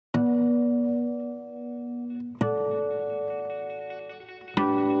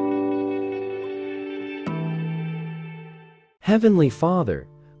Heavenly Father,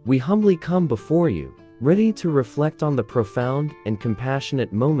 we humbly come before you, ready to reflect on the profound and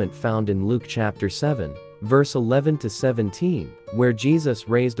compassionate moment found in Luke chapter 7, verse 11 to 17, where Jesus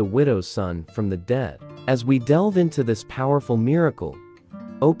raised a widow's son from the dead. As we delve into this powerful miracle,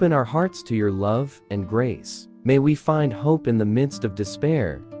 open our hearts to your love and grace. May we find hope in the midst of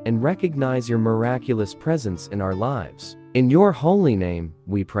despair and recognize your miraculous presence in our lives. In your holy name,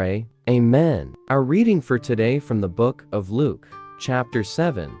 we pray. Amen. Our reading for today from the book of Luke, chapter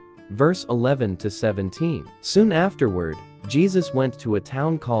 7, verse 11 to 17. Soon afterward, Jesus went to a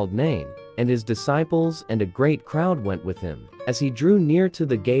town called Nain, and his disciples and a great crowd went with him. As he drew near to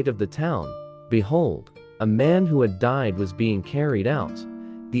the gate of the town, behold, a man who had died was being carried out,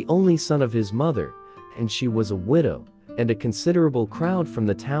 the only son of his mother, and she was a widow, and a considerable crowd from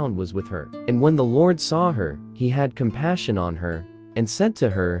the town was with her. And when the Lord saw her, he had compassion on her, and said to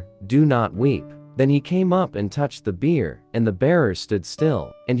her, "Do not weep." Then he came up and touched the bier, and the bearer stood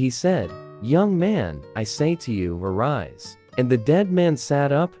still. And he said, "Young man, I say to you, arise." And the dead man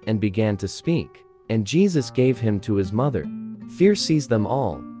sat up and began to speak, and Jesus gave him to his mother. Fear seized them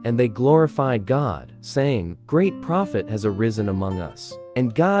all, and they glorified God, saying, "Great prophet has arisen among us,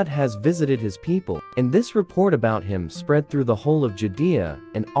 and God has visited his people." And this report about him spread through the whole of Judea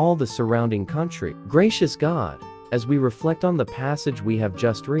and all the surrounding country. Gracious God, as we reflect on the passage we have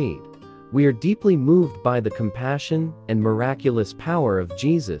just read, we are deeply moved by the compassion and miraculous power of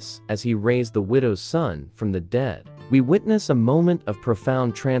Jesus as he raised the widow's son from the dead. We witness a moment of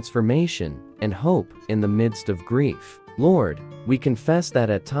profound transformation and hope in the midst of grief. Lord, we confess that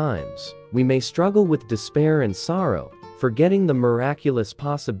at times, we may struggle with despair and sorrow, forgetting the miraculous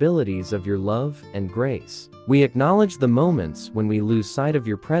possibilities of your love and grace. We acknowledge the moments when we lose sight of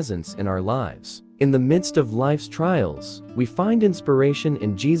your presence in our lives. In the midst of life's trials, we find inspiration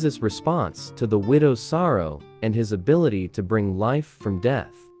in Jesus' response to the widow's sorrow and his ability to bring life from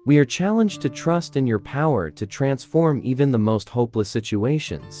death. We are challenged to trust in your power to transform even the most hopeless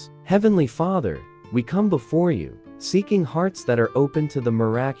situations. Heavenly Father, we come before you, seeking hearts that are open to the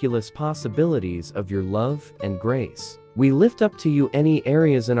miraculous possibilities of your love and grace. We lift up to you any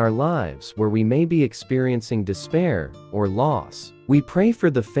areas in our lives where we may be experiencing despair or loss. We pray for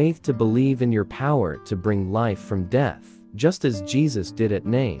the faith to believe in your power to bring life from death, just as Jesus did at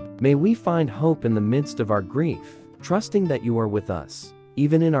Nain. May we find hope in the midst of our grief, trusting that you are with us,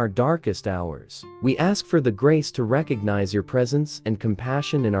 even in our darkest hours. We ask for the grace to recognize your presence and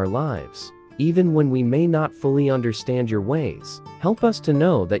compassion in our lives, even when we may not fully understand your ways. Help us to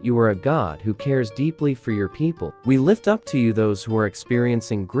know that you are a God who cares deeply for your people. We lift up to you those who are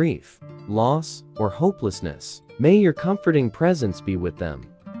experiencing grief, loss, or hopelessness. May your comforting presence be with them,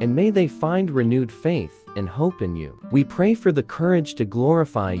 and may they find renewed faith and hope in you. We pray for the courage to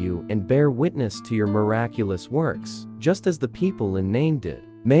glorify you and bear witness to your miraculous works, just as the people in Nain did.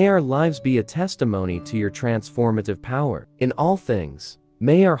 May our lives be a testimony to your transformative power. In all things,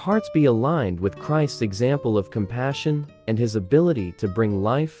 may our hearts be aligned with Christ's example of compassion and his ability to bring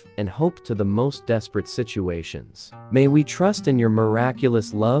life and hope to the most desperate situations. May we trust in your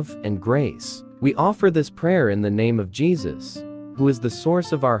miraculous love and grace. We offer this prayer in the name of Jesus, who is the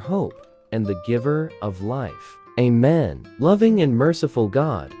source of our hope and the giver of life. Amen. Loving and merciful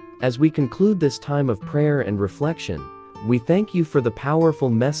God, as we conclude this time of prayer and reflection, we thank you for the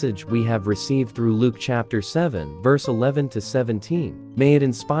powerful message we have received through Luke chapter 7, verse 11 to 17. May it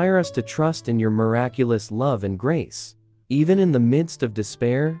inspire us to trust in your miraculous love and grace, even in the midst of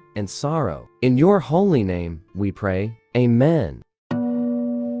despair and sorrow. In your holy name, we pray. Amen.